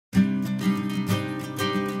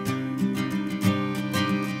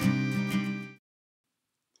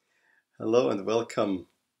Hello and welcome,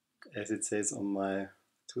 as it says on my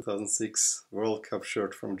 2006 World Cup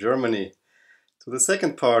shirt from Germany, to the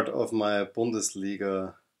second part of my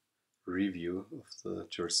Bundesliga review of the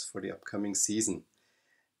jerseys for the upcoming season.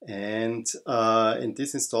 And in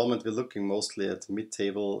this installment, we're looking mostly at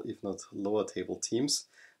mid-table, if not lower table teams,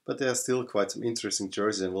 but there are still quite some interesting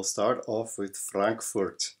jerseys. And we'll start off with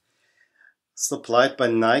Frankfurt, supplied by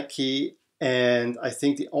Nike. And I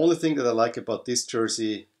think the only thing that I like about this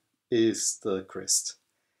jersey is the crest.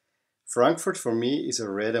 Frankfurt for me is a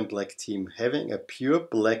red and black team. Having a pure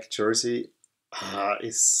black jersey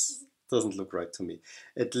is doesn't look right to me.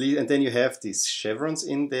 At least, and then you have these chevrons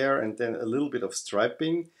in there, and then a little bit of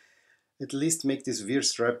striping. At least make this weird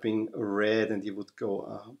striping red, and you would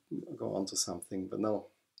go on to something. But no,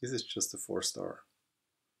 this is just a 4-star.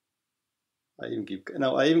 I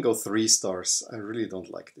even go 3 stars. I really don't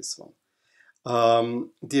like this one.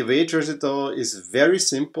 The away jersey though is very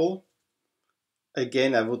simple.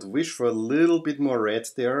 Again, I would wish for a little bit more red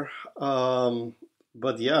there.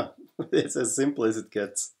 But yeah, it's as simple as it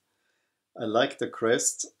gets. I like the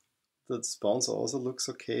crest. The sponsor also looks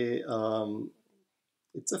okay.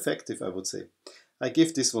 It's effective, I would say. I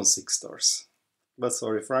give this one 6 stars. But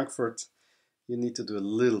sorry, Frankfurt, you need to do a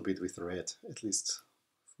little bit with red, at least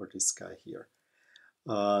for this guy here.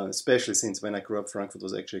 Especially since when I grew up, Frankfurt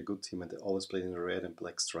was actually a good team and they always played in the red and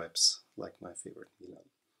black stripes, like my favorite Milan.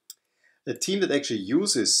 A team that actually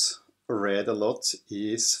uses red a lot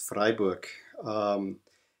is Freiburg.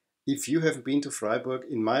 If you haven't been to Freiburg,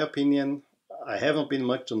 in my opinion, I haven't been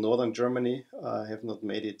much to northern Germany. I have not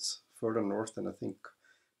made it further north than I think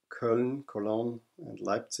Köln, Cologne, and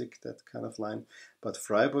Leipzig, that kind of line. But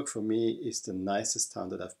Freiburg for me is the nicest town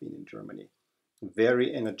that I've been in Germany.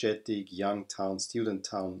 Very energetic, young town, student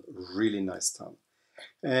town, really nice town.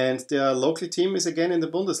 And their local team is again in the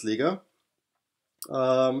Bundesliga.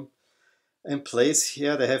 And plays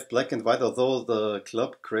here, they have black and white, although the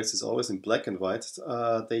club crest is always in black and white.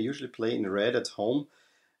 They usually play in red at home.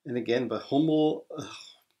 And again, by Hummel,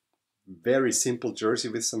 very simple jersey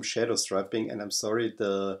with some shadow striping. And I'm sorry,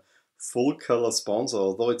 the full color sponsor,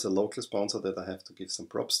 although it's a local sponsor that I have to give some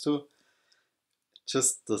props to,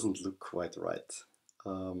 just doesn't look quite right.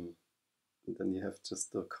 And then you have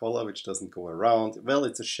just the collar, which doesn't go around. Well,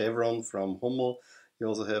 it's a chevron from Hummel. You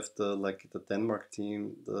also have the Denmark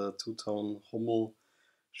team, the two-tone Hummel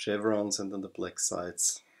chevrons, and then the black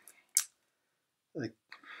sides. I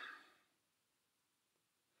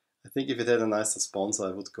think if it had a nicer sponsor,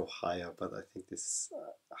 I would go higher, but I think this.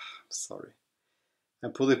 Sorry,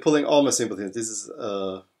 I'm pulling all my sympathies. This is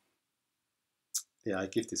yeah, I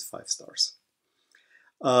give this 5 stars.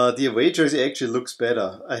 The away jersey actually looks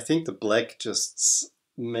better. I think the black just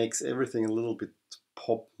makes everything a little bit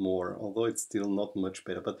pop more, although it's still not much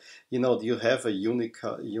better. But you have a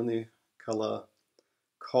unicolor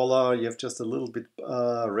collar, you have just a little bit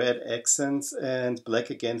red accents, and black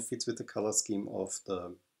again fits with the color scheme of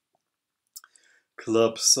the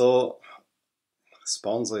club. So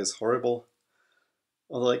sponsor is horrible.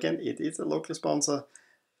 Although again, it is a local sponsor.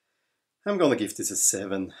 I'm gonna give this a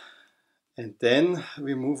 7. And then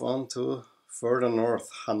we move on to further north,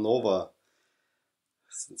 Hannover.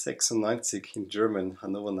 96 in German,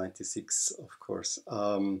 Hannover 96, of course.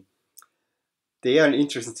 They are an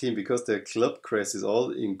interesting team because their club crest is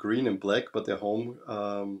all in green and black, but their home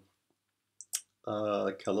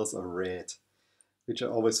colors are red, which I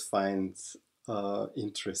always find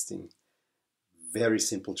interesting. Very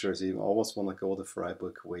simple jersey. I almost want to go the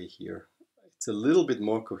Freiburg way here. It's a little bit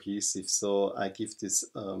more cohesive, so I give this.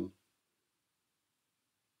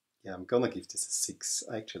 Yeah, I'm gonna give this a 6.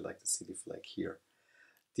 I actually like the city flag here.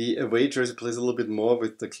 The away jersey plays a little bit more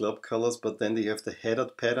with the club colors, but then you have the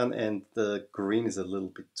headed pattern, and the green is a little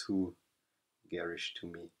bit too garish to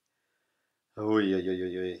me. Oh,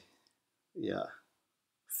 yeah.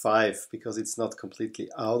 5, because it's not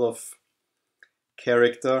completely out of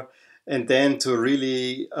character. And then to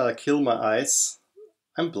really kill my eyes,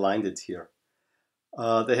 I'm blinded here.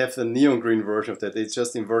 They have the neon green version of that. They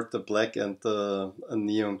just invert the black and a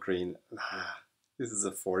neon green. This is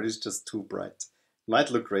a 4. It's just too bright. Might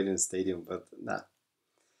look great in a stadium, but nah.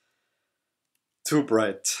 Too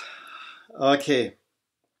bright. Okay.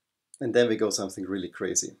 And then we go something really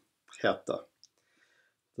crazy. Hertha,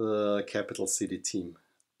 the capital city team.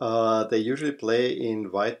 They usually play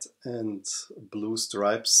in white and blue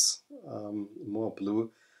stripes, more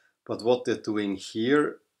blue. But what they're doing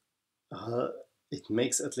here, it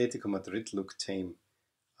makes Atletico Madrid look tame.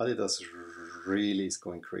 Adidas really is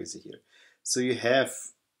going crazy here. So you have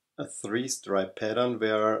a 3-stripe pattern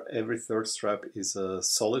where every third stripe is a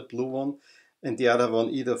solid blue one, and the other one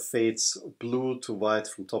either fades blue to white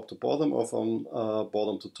from top to bottom or from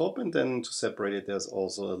bottom to top, and then to separate it there's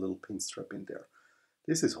also a little pinstripe in there.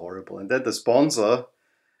 This is horrible. And then the sponsor,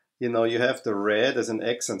 you know, you have the red as an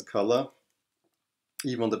accent color.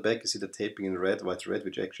 Even on the back you see the taping in red, white red,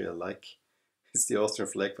 which actually I like. It's the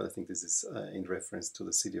Austrian flag, but I think this is in reference to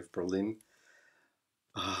the city of Berlin.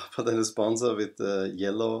 But then the sponsor with the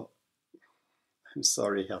yellow, I'm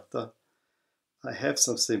sorry Hertha, I have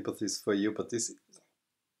some sympathies for you, but this,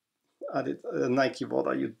 Nike, what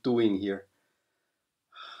are you doing here?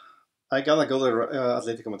 I gotta go to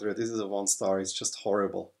Atletico Madrid. This is a 1 star. It's just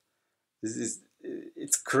horrible.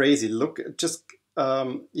 It's crazy. Look, just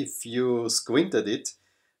if you squint at it,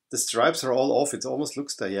 the stripes are all off. It almost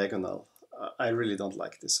looks diagonal. I really don't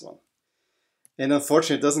like this one. And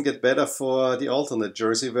unfortunately, it doesn't get better for the alternate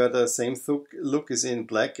jersey, where the same look is in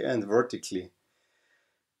black and vertically.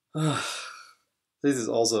 This is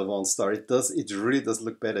also a 1 star. It really does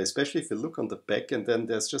look better, especially if you look on the back and then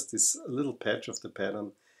there's just this little patch of the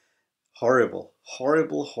pattern. Horrible,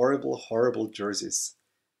 horrible, horrible, horrible jerseys.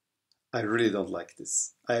 I really don't like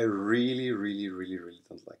this. I really, really, really, really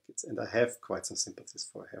don't like it. And I have quite some sympathies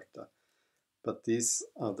for Hertha. But these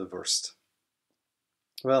are the worst.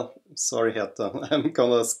 Well, sorry Hertha, I'm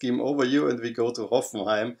gonna skim over you and we go to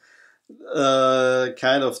Hoffenheim.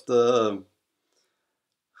 Kind of the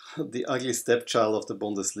ugly stepchild of the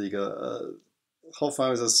Bundesliga.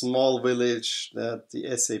 Hoffenheim is a small village that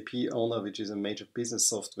the SAP owner, which is a major business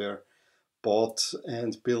software, bought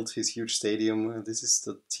and built his huge stadium. This is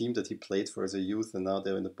the team that he played for as a youth, and now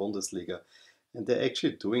they're in the Bundesliga. And they're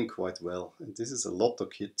actually doing quite well. And this is a lotto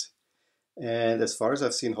kit. And as far as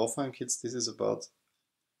I've seen Hoffenheim kits, this is about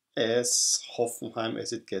as Hoffenheim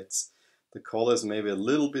as it gets. The colors maybe a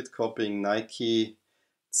little bit copying Nike.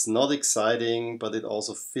 It's not exciting, but it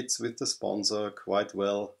also fits with the sponsor quite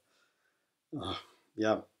well.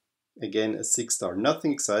 Yeah, again a 6 star.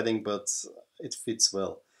 Nothing exciting, but it fits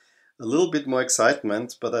well. A little bit more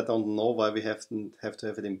excitement, but I don't know why we have to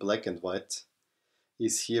have it in black and white,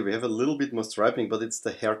 is here. We have a little bit more striping, but it's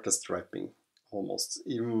the Hertha striping almost.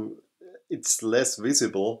 Even it's less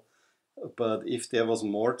visible, but if there was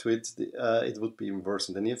more to it, it would be even worse.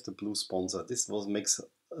 And then you have the blue sponsor. This makes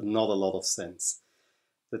not a lot of sense.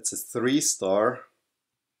 That's a 3 star.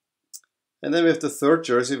 And then we have the third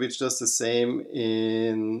jersey, which does the same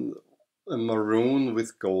in a maroon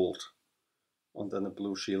with gold. And then a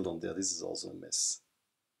blue shield on there. This is also a mess.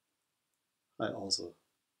 I also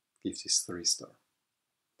give this 3 star.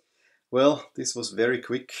 Well, this was very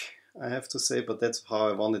quick, I have to say, but that's how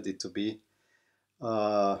I wanted it to be.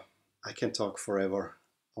 I can talk forever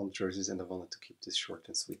on jerseys, and I wanted to keep this short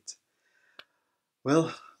and sweet.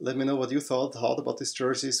 Well, let me know what you thought about these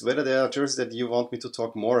jerseys, whether there are jerseys that you want me to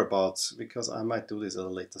talk more about, because I might do this at a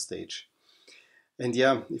later stage. And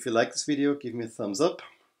yeah, if you like this video, give me a thumbs up.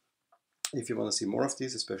 If you want to see more of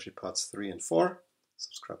these, especially parts 3 and 4,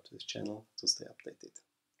 subscribe to this channel to stay updated.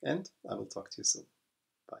 And I will talk to you soon.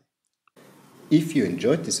 Bye. If you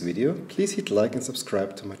enjoyed this video, please hit like and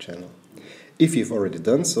subscribe to my channel. If you've already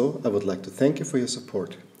done so, I would like to thank you for your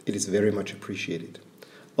support. It is very much appreciated.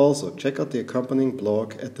 Also, check out the accompanying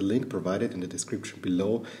blog at the link provided in the description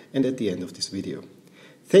below and at the end of this video.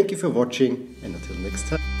 Thank you for watching, and until next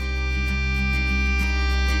time.